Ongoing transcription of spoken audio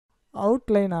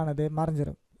Outline ஆனது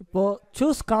மறைஞ்சிரும். இப்போது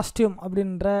choose costume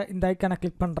அப்படின்ற இந்த ஐக்கானை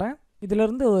கிளிக் பண்ணுறேன்.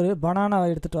 இதிலேருந்து ஒரு பனானாவை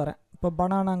எடுத்துகிட்டு வரேன். இப்போ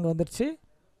பனானா அங்கே வந்துடுச்சு.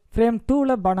 ஃப்ரேம்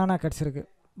 2ல் பனானா கிடச்சிருக்கு.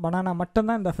 பனானா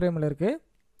மட்டும்தான் இந்த ஃப்ரேமில் இருக்குது.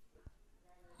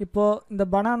 இப்போது இந்த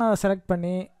பனானாவை செலக்ட்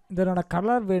பண்ணி இதனோட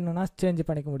கலர் வேணும்னா சேஞ்ச்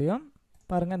பண்ணிக்க முடியும்.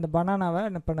 பாருங்கள், இந்த பனானாவை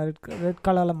இப்போ நான் ரெட்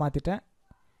கலரில் மாற்றிட்டேன்.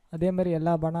 அதேமாதிரி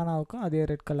எல்லா பனானாவுக்கும் அதே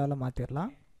ரெட் கலரில்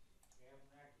மாற்றிடலாம்.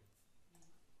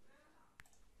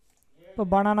 இப்போ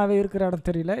பனானாவே இருக்கிற இடம்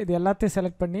தெரியல. இது எல்லாத்தையும்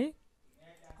செலக்ட் பண்ணி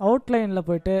அவுட்லைனில்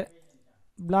போய்ட்டு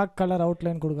பிளாக் கலர்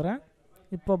அவுட்லைன் கொடுக்குறேன்.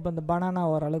 இப்போ இந்த பனானா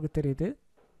ஓரளவுக்கு தெரியுது.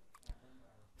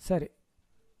 சரி,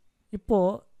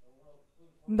 இப்போது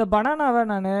இந்த பனானாவை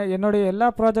நான் என்னுடைய எல்லா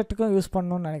ப்ராஜெக்ட்டுக்கும் யூஸ்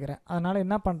பண்ணணுன்னு நினைக்கிறேன். அதனால்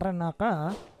என்ன பண்ணுறேன்னாக்கா,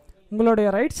 உங்களுடைய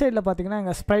ரைட் சைடில் பார்த்தீங்கன்னா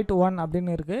இங்கே ஸ்ப்ரைட் 1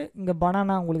 அப்படின்னு இருக்குது. இங்கே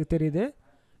பனானா உங்களுக்கு தெரியுது.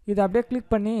 இதை அப்படியே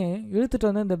கிளிக் பண்ணி இழுத்துட்டு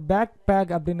வந்து இந்த பேக்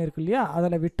பேக் அப்படின்னு இருக்கு இல்லையா,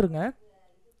 அதில் விட்டுருங்க.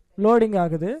 லோடிங்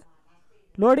ஆகுது.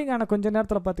 லோடிங் ஆன கொஞ்சம்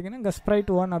நேரத்தில் பார்த்தீங்கன்னா இங்கே ஸ்ப்ரைட்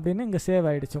 1 அப்படின்னு இங்கே சேவ்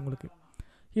ஆகிடுச்சு உங்களுக்கு.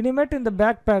 இனிமேட்டு இந்த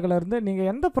பேக் பேக்கில் இருந்து நீங்கள்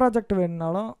எந்த ப்ராஜெக்ட்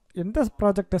வேணுனாலும், எந்த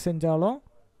ப்ராஜெக்டை செஞ்சாலும்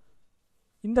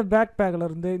இந்த பேக் பேக்கில்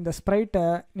இருந்து இந்த ஸ்ப்ரைட்டை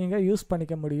நீங்கள் யூஸ்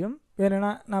பண்ணிக்க முடியும்.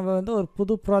 வேணும்னா நம்ம வந்து ஒரு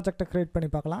புது ப்ராஜெக்டை க்ரியேட் பண்ணி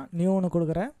பார்க்கலாம். நியூன்னு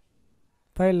கொடுக்குறேன்.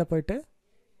 ஃபைலில் போய்ட்டு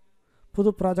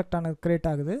புது ப்ராஜெக்ட் ஆனது க்ரியேட்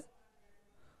ஆகுது.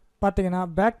 பார்த்தீங்கன்னா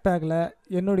பேக் பேக்கில்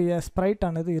என்னுடைய ஸ்ப்ரைட்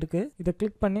ஆனது இருக்குது. இதை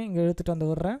கிளிக் பண்ணி இங்கே இழுத்துட்டு வந்து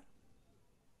விடுறேன்.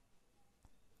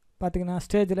 பார்த்தீங்கன்னா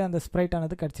ஸ்டேஜில் அந்த ஸ்ப்ரைட்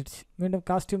ஆனது கிடச்சிடுச்சு. மீண்டும்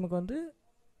காஸ்டியூமுக்கு வந்து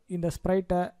இந்த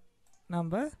ஸ்ப்ரைட்டை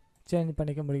நம்ம சேஞ்ச்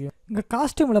பண்ணிக்க முடியும். இங்கே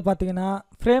காஸ்டியூமில் பார்த்தீங்கன்னா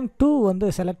ஃப்ரேம் 2 வந்து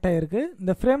செலக்ட் ஆகிருக்கு.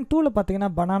 இந்த ஃப்ரேம் 2ல் பார்த்தீங்கன்னா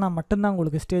பனானா மட்டும்தான்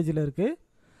உங்களுக்கு ஸ்டேஜில் இருக்குது.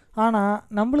 ஆனால்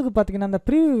நம்மளுக்கு பார்த்தீங்கன்னா இந்த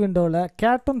ப்ரீவியூ விண்டோவில்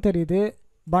கேட்டும் தெரியுது,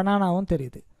 பனானாவும்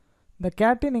தெரியுது. இந்த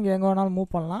கேட்டையும் நீங்கள் எங்கே வேணாலும்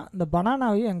மூவ் பண்ணலாம், இந்த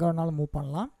பனானாவையும் எங்கே வேணாலும் மூவ்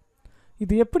பண்ணலாம்.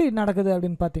 இது எப்படி நடக்குது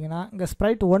அப்படின்னு பார்த்தீங்கன்னா, இங்கே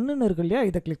ஸ்ப்ரைட் 1ன்னு இருக்கு இல்லையா,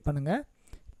 இதை கிளிக் பண்ணுங்கள்.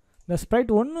 இந்த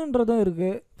ஸ்ப்ரைட் 1ன்றதும்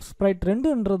இருக்குது, ஸ்ப்ரைட்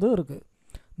 2ன்றதும் இருக்குது.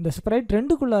 இந்த ஸ்ப்ரைட்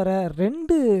 2க்குள்ளார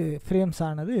 2 ஃப்ரேம்ஸ்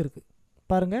ஆனது இருக்குது.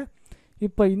 பாருங்கள்,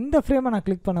 இப்போ இந்த ஃப்ரேமை நான்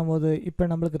கிளிக் பண்ணும்போது இப்போ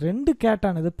நம்மளுக்கு 2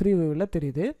 கேட்டானது ப்ரீவியூவில்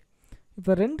தெரியுது.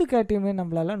 இப்போ 2 கேட்டையுமே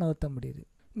நம்மளால் நகர்த்த முடியுது.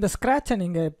 இந்த ஸ்க்ராட்சை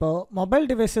நீங்கள் இப்போது மொபைல்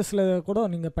டிவைசஸில் கூட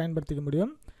நீங்கள் பயன்படுத்திக்க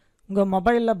முடியும். உங்கள்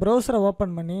மொபைலில் ப்ரௌசரை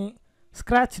ஓப்பன் பண்ணி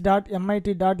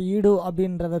scratch.mit.edu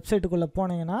அப்படின்ற வெப்சைட்டுக்குள்ளே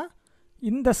போனீங்கன்னா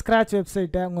இந்த ஸ்க்ராட்ச்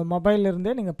வெப்சைட்டை உங்கள்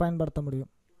மொபைலிருந்தே நீங்கள் பயன்படுத்த முடியும்.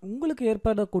 உங்களுக்கு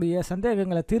ஏற்படக்கூடிய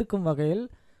சந்தேகங்களை தீர்க்கும் வகையில்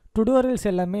டுடோரியல்ஸ்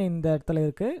எல்லாமே இந்த இடத்துல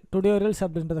இருக்குது. டுடோரியல்ஸ்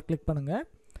அப்படின்றத கிளிக் பண்ணுங்கள்.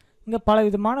 இங்கே பல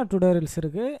விதமான டுடோரியல்ஸ்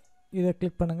இருக்குது. இதை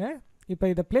கிளிக் பண்ணுங்கள். இப்போ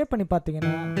இதை ப்ளே பண்ணி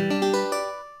பார்த்தீங்கன்னா,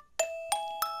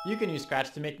 You can use Scratch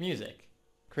to make music,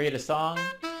 create a song,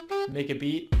 make a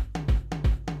beat,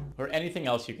 or anything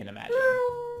else you can imagine.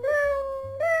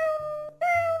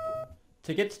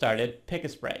 To get started, pick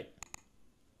a sprite.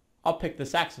 I'll pick the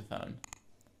saxophone.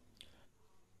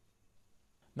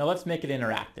 Now let's make it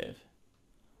interactive.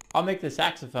 I'll make the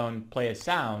saxophone play a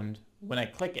sound when I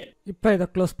click it. இப்போ இதை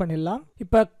close பண்ணிடலாம்.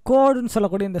 இப்போ கோடுன்னு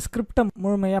சொல்லக்கூடிய இந்த ஸ்கிரிப்டை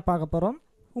முழுமையாக பார்க்க போகிறோம்.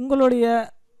 உங்களுடைய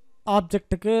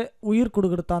ஆப்ஜெக்ட்டுக்கு உயிர்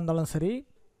கொடுக்குறதா இருந்தாலும் சரி,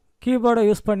 கீபோர்டை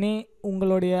யூஸ் பண்ணி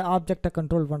உங்களுடைய ஆப்ஜெக்டை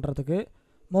கண்ட்ரோல் பண்ணுறதுக்கு,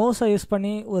 மவுஸை யூஸ்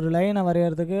பண்ணி ஒரு லைனை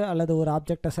வரைகிறதுக்கு அல்லது ஒரு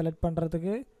ஆப்ஜெக்டை செலக்ட்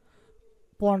பண்ணுறதுக்கு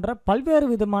போன்ற பல்வேறு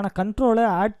விதமான கண்ட்ரோலை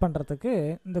ஆட் பண்ணுறதுக்கு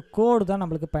இந்த கோடு தான்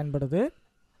நம்மளுக்கு பயன்படுது.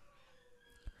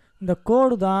 இந்த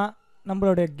கோடு தான்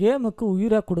நம்மளுடைய கேமுக்கு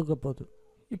உயிராக கொடுக்க போகுது.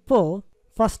 இப்போது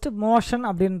ஃபஸ்ட்டு மோஷன்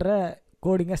அப்படின்ற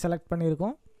கோடிங்கை செலக்ட்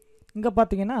பண்ணியிருக்கோம். இங்கே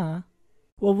பார்த்தீங்கன்னா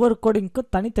ஒவ்வொரு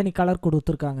கோடிங்க்கும் தனித்தனி கலர்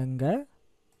கொடுத்துருக்காங்க. இங்கே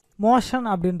மோஷன்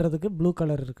அப்படின்றதுக்கு ப்ளூ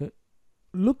கலர் இருக்குது.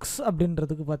 லுக்ஸ்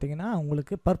அப்படின்றதுக்கு பார்த்தீங்கன்னா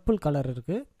உங்களுக்கு பர்பிள் கலர்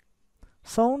இருக்குது.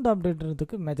 சவுண்ட்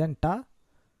அப்படின்றதுக்கு மெஜெண்டா.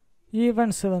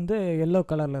 ஈவெண்ட்ஸு வந்து எல்லோ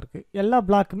கலரில் இருக்குது. எல்லா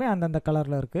பிளாக்குமே அந்தந்த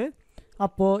கலரில் இருக்குது.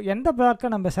 அப்போது எந்த பிளாக்கை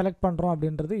நம்ம செலக்ட் பண்ணுறோம்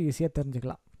அப்படின்றது ஈஸியாக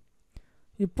தெரிஞ்சுக்கலாம்.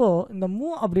 இப்போது இந்த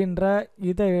மூவ் அப்படின்ற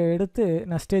இதை எடுத்து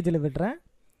நான் ஸ்டேஜில் விடுறேன்.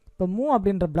 இப்போ மூவ்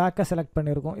அப்படின்ற பிளாக்கை செலக்ட்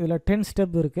பண்ணியிருக்கோம். இதில் 10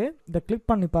 ஸ்டெப் இருக்குது. இதை கிளிக்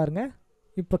பண்ணி பாருங்கள்.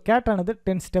 இப்போ கேட்டானது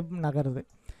 10 ஸ்டெப் நகருது.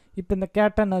 இப்போ இந்த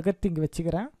கேட்டை நகர்த்தி இங்கே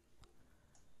வச்சுக்கிறேன்.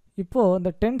 இப்போது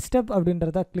இந்த 10 ஸ்டெப்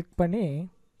அப்படின்றத கிளிக் பண்ணி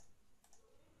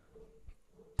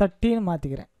 30ன்னு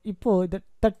மாற்றிக்கிறேன். இப்போது இதை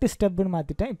 30 ஸ்டெப்புன்னு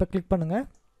மாற்றிட்டேன். இப்போ கிளிக் பண்ணுங்கள்.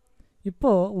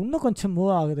 இப்போது இன்னும் கொஞ்சம்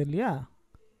மூவ் ஆகுது இல்லையா,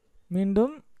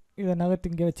 மீண்டும் இதை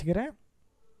நகர்த்தி இங்கே வச்சுக்கிறேன்.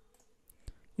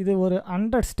 இது ஒரு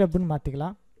 100 ஸ்டெப்புன்னு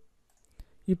மாற்றிக்கலாம்.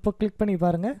 இப்போ கிளிக் பண்ணி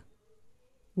பாருங்கள்,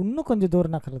 இன்னும் கொஞ்சம்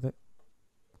தூரம் நகருது.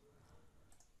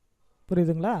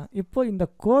 புரியுதுங்களா? இப்போ இந்த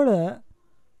கோடை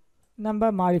நம்ம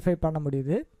மாடிஃபை பண்ண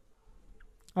முடியுது.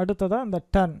 அடுத்ததாக இந்த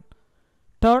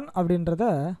டர்ன் அப்படின்றத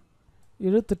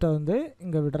இழுத்துட்டு வந்து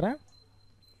இங்கே விடுறேன்.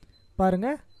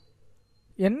 பாருங்கள்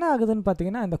என்ன ஆகுதுன்னு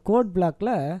பார்த்தீங்கன்னா, இந்த கோட்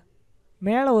பிளாக்கில்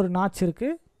மேலே ஒரு நாட்ச்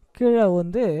இருக்குது, கீழே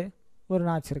வந்து ஒரு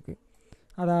நாட்ச் இருக்குது.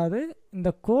 அதாவது இந்த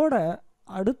கோடை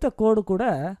அடுத்த கோடு கூட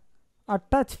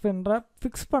அட்டாச் பண்ணுற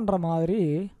ஃபிக்ஸ் பண்ணுற மாதிரி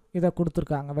இதை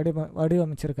கொடுத்துருக்காங்க,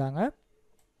 வடிவமைச்சிருக்காங்க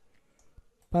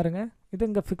பாருங்கள். இது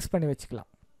இங்கே ஃபிக்ஸ் பண்ணி வச்சுக்கலாம்.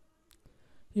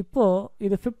 இப்போது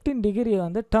இது 15 டிகிரி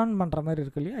வந்து டர்ன் பண்ணுற மாதிரி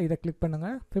இருக்கு இல்லையா, இதை கிளிக்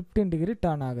பண்ணுங்கள். 15 டிகிரி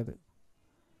டர்ன் ஆகுது.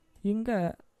 இங்கே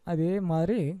அதே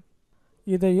மாதிரி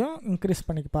இதையும் இன்க்ரீஸ்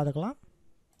பண்ணி பார்த்துக்கலாம்.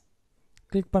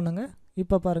 கிளிக் பண்ணுங்கள்.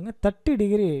 இப்போ பாருங்கள் 30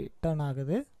 டிகிரி டர்ன்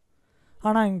ஆகுது.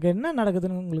 ஆனால் இங்கே என்ன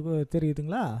நடக்குதுன்னு உங்களுக்கு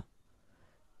தெரியுதுங்களா?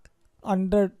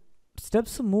 100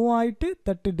 ஸ்டெப்ஸ் மூவ் ஆகிட்டு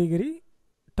 30 டிகிரி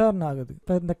டர்ன் ஆகுது.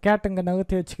 இப்போ இந்த கேட் இங்கே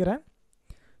நகர்த்தி வச்சுக்கிறேன்.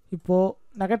 இப்போது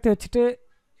நகர்த்தி வச்சுட்டு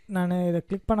நான் இதை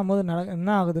கிளிக் பண்ணும்போது என்ன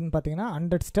ஆகுதுன்னு பார்த்தீங்கன்னா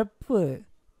 100 ஸ்டெப்பு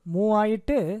மூவ்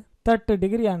ஆகிட்டு 30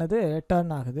 டிகிரி ஆனது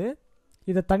டர்ன் ஆகுது.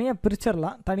 இதை தனியாக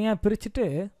பிரிச்சிடலாம். தனியாக பிரிச்சுட்டு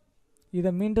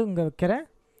இதை மீண்டும் இங்கே வைக்கிறேன்.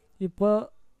 இப்போது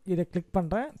இதை கிளிக்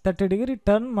பண்ணுறேன். 30 டிகிரி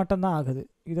டர்ன் மட்டும்தான் ஆகுது.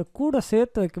 இதை கூட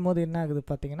சேர்த்து வைக்கும்போது என்ன ஆகுது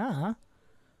பார்த்தீங்கன்னா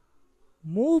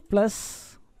மூவ் ப்ளஸ்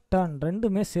டர்ன்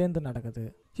ரெண்டுமே சேர்ந்து நடக்குது.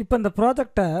 இப்போ இந்த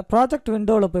ப்ராஜெக்ட்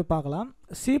விண்டோவில் போய் பார்க்கலாம்.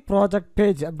 சி ப்ராஜெக்ட்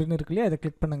பேஜ் அப்படின்னு இருக்கு இல்லையா, இதை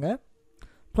கிளிக் பண்ணுங்கள்.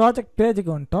 ப்ராஜெக்ட்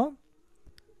பேஜுக்கு வந்துட்டோம்.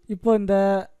 இப்போ இந்த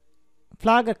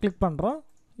ஃப்ளாகை கிளிக் பண்ணுறோம்.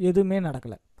 எதுவுமே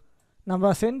நடக்கலை.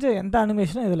 நம்ம செஞ்ச எந்த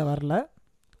அனிமேஷனும் இதில் வரல.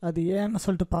 அது ஏன்னு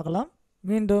சொல்லிட்டு பார்க்கலாம்.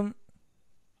 மீண்டும்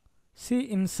சி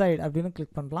இன்சைட் அப்படின்னு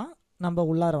கிளிக் பண்ணலாம். நம்ம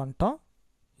உள்ளார வந்துட்டோம்.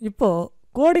 இப்போது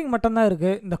கோடிங் மட்டும்தான்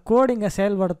இருக்குது. இந்த கோடிங்கை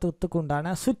செயல்படுத்துறதுக்கு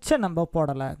உண்டான சுவிட்சை நம்ம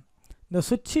போடலை. இந்த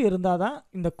சுவிட்சு இருந்தால் தான்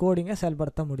இந்த கோடிங்கை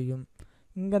செயல்படுத்த முடியும்.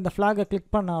 இங்கே இந்த ஃப்ளாகை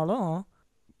கிளிக் பண்ணாலும்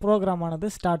ப்ரோக்ராமானது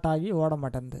ஸ்டார்ட் ஆகி ஓட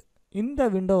மாட்டேங்குது. இந்த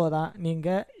விண்டோவை தான்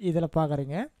நீங்கள் இதில்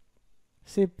பார்க்குறீங்க.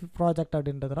 சி ப்ராஜெக்ட்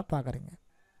அப்படின்றதில் பார்க்குறீங்க.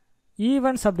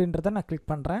 ஈவெண்ட்ஸ் அப்படின்றத நான்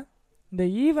கிளிக் பண்ணுறேன். இந்த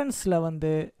ஈவெண்ட்ஸில்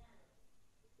வந்து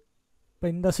இப்போ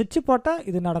இந்த சுவிட்சு போட்டால்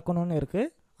இது நடக்கணும்னு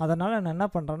இருக்குது. அதனால் நான் என்ன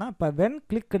பண்ணுறேன்னா இப்போ வென்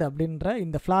கிளிக்டு அப்படின்ற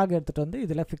இந்த ஃப்ளாக் எடுத்துகிட்டு வந்து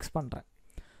இதில் ஃபிக்ஸ் பண்ணுறேன்.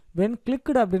 வென்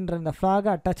கிளிக்டு அப்படின்ற இந்த ஃப்ளாகை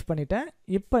அட்டாச் பண்ணிவிட்டேன்.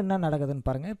 இப்போ என்ன நடக்குதுன்னு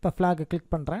பாருங்கள். இப்போ ஃப்ளாகை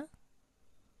கிளிக் பண்ணுறேன்.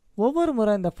 ஒவ்வொரு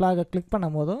முறை இந்த ஃப்ளாகை கிளிக்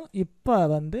பண்ணும் போதும் இப்போ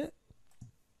வந்து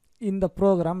இந்த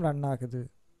ப்ரோக்ராம் ரன் ஆகுது.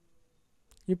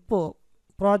 இப்போது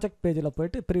ப்ராஜெக்ட் பேஜில்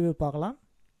போய்ட்டு ப்ரிவியூ பார்க்கலாம்.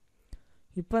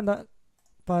 இப்போ இந்த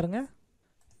பாருங்கள்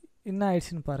என்ன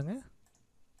ஆயிடுச்சுன்னு பாருங்கள்.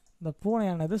 இந்த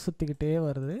பூனையானது சுற்றிக்கிட்டே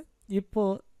வருது.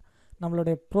 இப்போது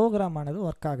நம்மளுடைய ப்ரோக்ராமானது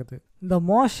ஒர்க் ஆகுது. இந்த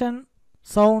மோஷன்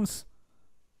சவுண்ட்ஸ்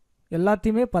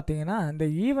எல்லாத்தையுமே பார்த்தீங்கன்னா இந்த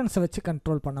ஈவெண்ட்ஸை வச்சு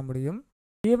கண்ட்ரோல் பண்ண முடியும்.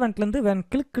 ஈவெண்ட்லேருந்து வென்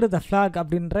கிளிக்டு த ஃப்ளாக்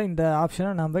அப்படின்ற இந்த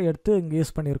ஆப்ஷனை நம்ம எடுத்து இங்கே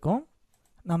யூஸ் பண்ணியிருக்கோம்.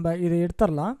 நம்ம இதை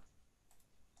எடுத்துடலாம்.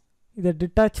 இதை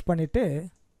டிட்டாச் பண்ணிவிட்டு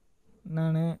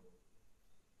நான்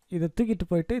இதை தூக்கிட்டு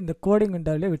போயிட்டு இந்த கோடிங்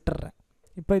விண்டோவிலே விட்டுறேன்.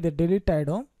 இப்போ இது டெலீட்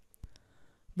ஆகிடும்.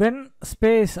 வென்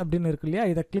ஸ்பேஸ் அப்படின்னு இருக்கு இல்லையா,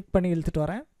 இதை கிளிக் பண்ணி இழுத்துட்டு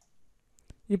வரேன்.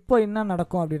 இப்போ என்ன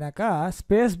நடக்கும் அப்படின்னாக்கா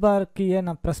ஸ்பேஸ் பார் கீயை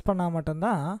நான் ப்ரெஸ் பண்ணால்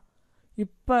மட்டும்தான்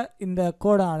இப்போ இந்த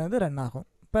கோடானது ரன் ஆகும்.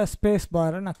 இப்போ ஸ்பேஸ்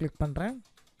பாரை நான் கிளிக் பண்ணுறேன்.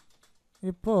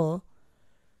 இப்போது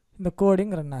இந்த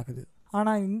கோடிங் ரன் ஆகுது.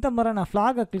 ஆனால் இந்த முறை நான்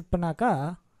ஃப்ளாகை கிளிக் பண்ணாக்கா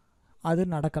அது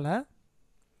நடக்கலை.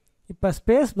 இப்போ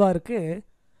ஸ்பேஸ் பாருக்கு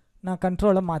நான்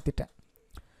கண்ட்ரோலை மாற்றிட்டேன்.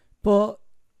 இப்போது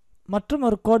மற்றும்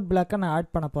ஒரு கோட் பிளாக்கை நான்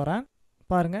ஆட் பண்ண போகிறேன்.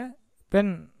 பாருங்கள்,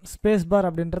 வென் ஸ்பேஸ் பார்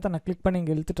அப்படின்றத நான் கிளிக் பண்ணி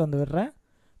இங்கே இழுத்துட்டு வந்து விடுறேன்.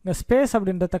 இங்கே ஸ்பேஸ்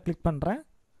அப்படின்றத கிளிக் பண்ணுறேன்.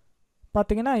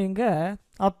 பார்த்தீங்கன்னா இங்கே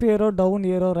அப் aero, down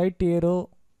aero, right aero,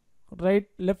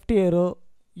 left aero,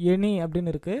 any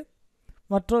அப்படின்னு இருக்குது.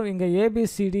 மற்றும் இங்கே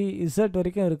ஏபிசிடி இசட்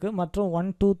வரைக்கும் இருக்குது. மற்றும்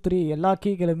 1 2 3 எல்லா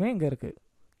கீகளுமே இங்கே இருக்குது.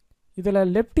 இதில்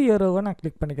லெஃப்ட் ஏரோவை நான்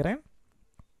கிளிக் பண்ணிக்கிறேன்.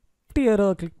 லெஃப்ட்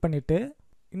ஏரோவை கிளிக் பண்ணிவிட்டு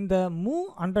இந்த மூவ்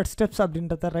 100 ஸ்டெப்ஸ்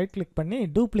அப்படின்றத ரைட் கிளிக் பண்ணி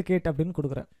டூப்ளிகேட் அப்படின்னு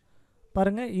கொடுக்குறேன்.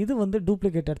 பாருங்கள், இது வந்து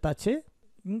டூப்ளிகேட் எடுத்தாச்சு.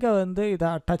 இங்கே வந்து இதை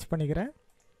அட்டாச் பண்ணிக்கிறேன்.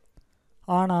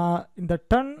 ஆனால் இந்த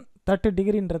 30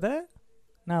 டிகிரின்றத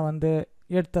நான் வந்து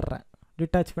எடுத்துடுறேன்.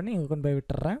 டிட்டாச் பண்ணி இங்கே கொண்டு போய்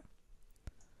விட்டுறேன்.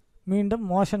 மீண்டும்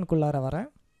மோஷனுக்குள்ளார வரேன்.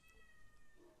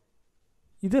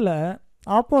 இதில்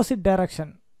ஆப்போசிட்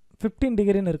டைரக்ஷன் 15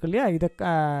 டிகிரின்னு இருக்கு இல்லையா, இதை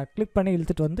கிளிக் பண்ணி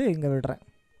இழுத்துட்டு வந்து இங்கே விடுறேன்.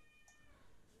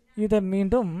 இதை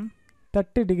மீண்டும்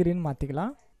 30 டிகிரின்னு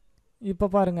மாற்றிக்கலாம். இப்போ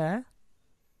பாருங்கள்,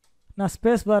 நான்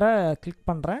ஸ்பேஸ் பாரை கிளிக்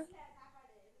பண்ணுறேன்.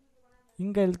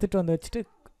 இங்கே இழுத்துட்டு வந்து வச்சுட்டு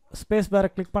ஸ்பேஸ் பாரை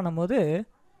கிளிக் பண்ணும்போது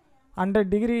 100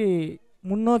 டிகிரி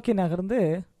முன்னோக்கி நகர்ந்து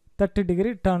 30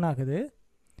 டிகிரி டர்ன் ஆகுது.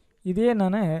 இதே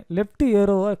நான் லெஃப்ட்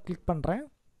ஏரோவை கிளிக் பண்ணுறேன்.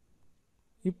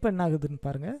 இப்போ என்ன ஆகுதுன்னு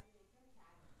பாருங்கள்,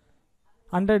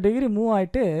 100 டிகிரி மூவ்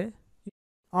ஆகிட்டு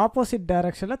ஆப்போசிட்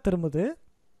டைரக்ஷனில் திரும்புது.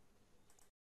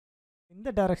 இந்த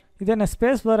டைரக்ஷன் இதே நான்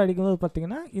ஸ்பேஸ் பார் அடிக்கும்போது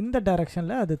பார்த்தீங்கன்னா இந்த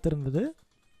டைரக்ஷனில் அது திரும்புது.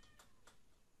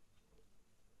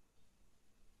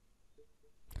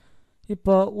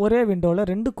 இப்போ ஒரே விண்டோவில்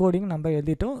 2 கோடிங் நம்ம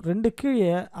எழுதிட்டோம். 2 கீழே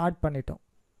ஆட் பண்ணிட்டோம்.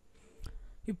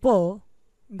 இப்போது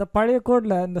இந்த பழைய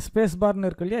கோடில் இந்த ஸ்பேஸ் பார்னு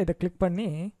இருக்கு இல்லையா, இதை கிளிக் பண்ணி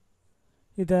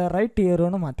இதை ரைட்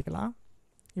ஏரோன்னு மாற்றிக்கலாம்.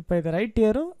 இப்போ இது ரைட்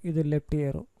ஏரோ, இது லெஃப்ட்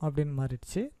ஏரோ அப்படின்னு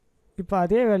மாறிடுச்சு. இப்போ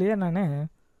அதே வேலையை நான்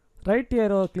ரைட்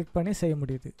ஏரோவை கிளிக் பண்ணி செய்ய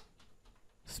முடியுது.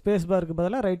 ஸ்பேஸ் பாருக்கு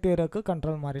பதிலாக ரைட் ஏரோவுக்கு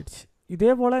கண்ட்ரோல் மாறிடுச்சு.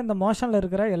 இதே போல் இந்த மோஷனில்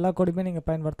இருக்கிற எல்லா கோடையுமே நீங்கள்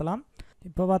பயன்படுத்தலாம்.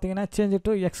 இப்போ பார்த்தீங்கன்னா change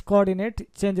to X coordinate,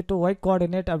 change to Y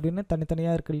coordinate அப்படின்னு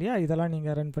தனித்தனியாக இருக்குது இல்லையா, இதெல்லாம்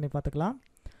நீங்கள் ரன் பண்ணி பார்த்துக்கலாம்.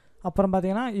 அப்புறம்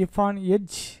பார்த்தீங்கன்னா இஃப் ஆன்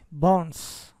எட்ஜ் பவுன்ஸ்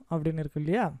அப்படின்னு இருக்குது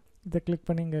இல்லையா, இதை கிளிக்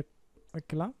பண்ணி இங்கே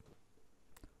வைக்கலாம்.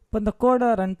 இப்போ இந்த கோடை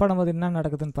ரன் பண்ணும்போது என்ன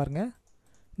நடக்குதுன்னு பாருங்கள்.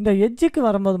 இந்த எட்ஜுக்கு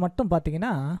வரும்போது மட்டும்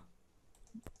பார்த்தீங்கன்னா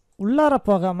உள்ளார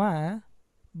போகாமல்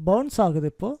பவுன்ஸ்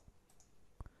ஆகுது.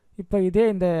 இப்போ இதே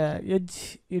இந்த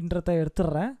எட்ஜ்ன்றதை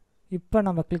எடுத்துடுறேன். இப்போ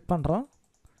நம்ம கிளிக் பண்ணுறோம்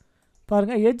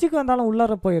பாருங்கள், எட்ஜுக்கு வந்தாலும்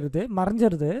உள்ளார போயிடுது,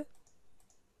 மறைஞ்சிருது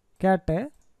கேட்டு.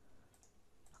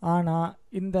 ஆனால்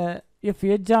இந்த இஃப்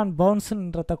எட்ஜ் ஆன்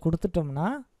பவுன்ஸுன்றதை கொடுத்துட்டோம்னா,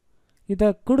 இதை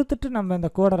கொடுத்துட்டு நம்ம இந்த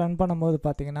கோடை ரன் பண்ணும்போது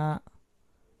பார்த்திங்கன்னா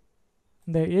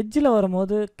இந்த எட்ஜில்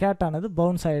வரும்போது கேட்டானது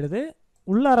பவுன்ஸ் ஆகிடுது,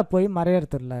 உள்ளார போய்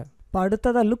மறையறதில்ல. இப்போ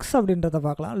அடுத்ததாக லுக்ஸ் அப்படின்றத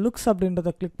பார்க்கலாம். லுக்ஸ் அப்படின்றத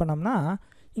கிளிக் பண்ணோம்னா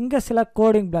இங்கே சில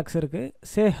கோடிங் பிளாக்ஸ் இருக்குது.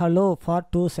 சே hello for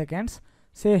 2 seconds,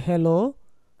 say hello,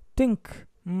 think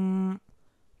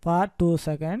for 2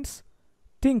 seconds,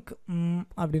 think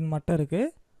அப்படின்னு மட்டும்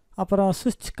இருக்குது. அப்புறம்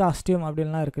ஸ்விட்ச் காஸ்டியூம்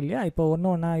அப்படின்லாம் இருக்குது இல்லையா, இப்போ ஒன்று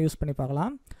ஒன்றா யூஸ் பண்ணி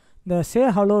பார்க்கலாம். இந்த சே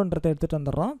ஹலோன்றதை எடுத்துகிட்டு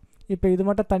வந்துடுறோம். இப்போ இது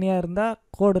மட்டும் தனியாக இருந்தால்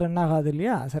கோடு ரன் ஆகாது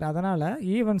இல்லையா, சரி அதனால்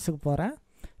ஈவெண்ட்ஸுக்கு போகிறேன்.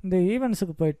 இந்த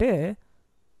ஈவெண்ட்ஸுக்கு போயிட்டு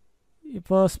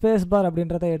இப்போது ஸ்பேஸ் பார்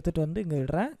அப்படின்றத எடுத்துகிட்டு வந்து இங்கே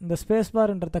விடுறேன். இந்த ஸ்பேஸ்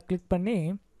பார்ன்றதை கிளிக் பண்ணி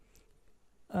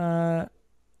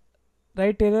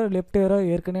ரைட் ஏரோ லெஃப்ட் ஏரோ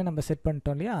ஏற்கனவே நம்ம செட்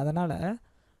பண்ணிட்டோம் இல்லையா, அதனால்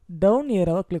டவுன்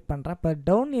ஏரோவை கிளிக் பண்ணுறேன். இப்போ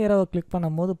டவுன் ஏரோவை கிளிக்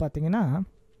பண்ணும்போது பார்த்தீங்கன்னா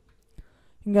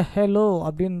இங்கே ஹலோ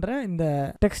அப்படின்ற இந்த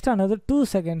டெக்ஸ்டானது 2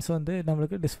 seconds வந்து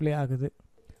நம்மளுக்கு டிஸ்பிளே ஆகுது.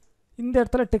 இந்த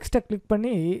இடத்துல டெக்ஸ்ட்டை கிளிக்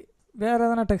பண்ணி வேறு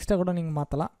எதனா டெக்ஸ்ட்டை கூட நீங்கள்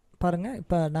மாற்றலாம். பாருங்கள்,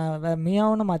 இப்போ நான்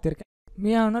மியாவுன்னு மாற்றிருக்கேன்,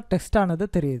 மியாவுன்னு டெக்ஸ்டானது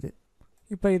தெரியுது.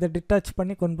 இப்போ இதை டிட்டாச்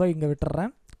பண்ணி கொண்டு போய் இங்கே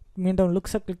விட்டுறேன். மீண்டும்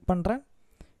லுக்ஸை கிளிக் பண்ணுறேன்.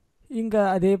 இங்கே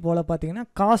அதே போல் பார்த்தீங்கன்னா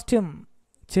காஸ்டியூம்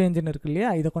சேஞ்சுன்னு இருக்கு இல்லையா,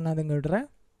 இதை கொண்டாந்து இங்கே விடுறேன்.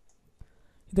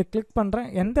 இதை கிளிக் பண்ணுறேன்.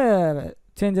 எந்த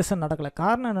சேஞ்சஸும் நடக்கலை.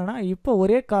 காரணம் என்னென்னா இப்போ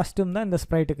ஒரே காஸ்டியூம் தான் இந்த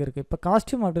ஸ்ப்ரைட்டுக்கு இருக்குது. இப்போ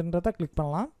காஸ்டியூம் அப்படின்றத கிளிக்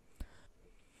பண்ணலாம்.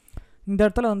 இந்த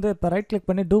இடத்துல வந்து இப்போ ரைட் கிளிக்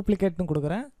பண்ணி டூப்ளிகேட்னு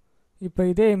கொடுக்குறேன். இப்போ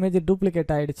இதே இமேஜ்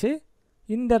டூப்ளிகேட் ஆகிடுச்சு.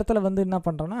 இந்த இடத்துல வந்து என்ன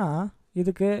பண்ணுறேன்னா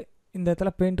இதுக்கு இந்த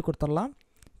இடத்துல பெயிண்ட் கொடுத்துடலாம்.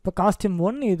 இப்போ காஸ்டியூம்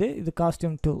 1 இது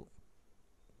காஸ்டியூம் 2.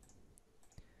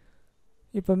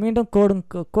 இப்போ மீண்டும்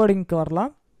கோடிங்க்கு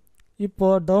வரலாம்.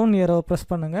 இப்போது டவுன் ஏரோவை ப்ரெஸ்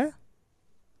பண்ணுங்கள்,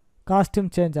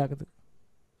 காஸ்டியூம் சேஞ்ச் ஆகுது.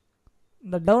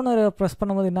 இந்த டவுன் ஏரோவை ப்ரெஸ்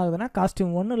பண்ணும்போது என்ன ஆகுதுன்னா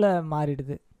காஸ்டியூம் 1ல்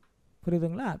மாறிடுது.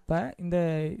 புரியுதுங்களா? இப்போ இந்த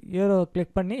ஏரோவை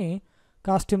கிளிக் பண்ணி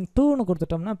காஸ்டியூம் 2ன்னு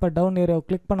கொடுத்துட்டோம்னா இப்போ டவுன் ஏரோவை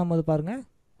கிளிக் பண்ணும்போது பாருங்கள்,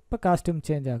 இப்போ காஸ்டியூம்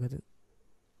சேஞ்ச் ஆகுது.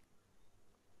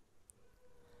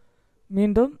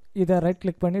 மீண்டும் இதை ரைட்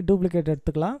கிளிக் பண்ணி டூப்ளிகேட்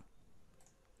எடுத்துக்கலாம்.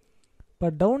 இப்போ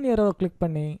டவுன் ஏரோவை கிளிக்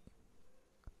பண்ணி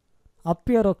அப்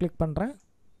ஏரோ கிளிக் பண்ணுறேன்.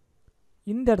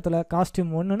 இந்த இடத்துல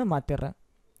காஸ்டியூம் 1ன்னு மாற்றிடுறேன்.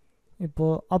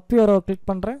 இப்போது அப் ஏரோ கிளிக்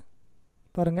பண்ணுறேன்.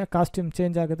 பாருங்கள், காஸ்டியூம்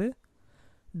சேஞ்ச் ஆகுது.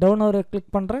 டவுன் ஏரோ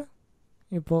கிளிக் பண்ணுறேன்.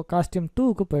 இப்போது காஸ்டியூம்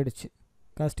 2க்கு போயிடுச்சு.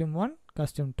 Costume 1,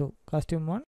 costume 2, costume 1,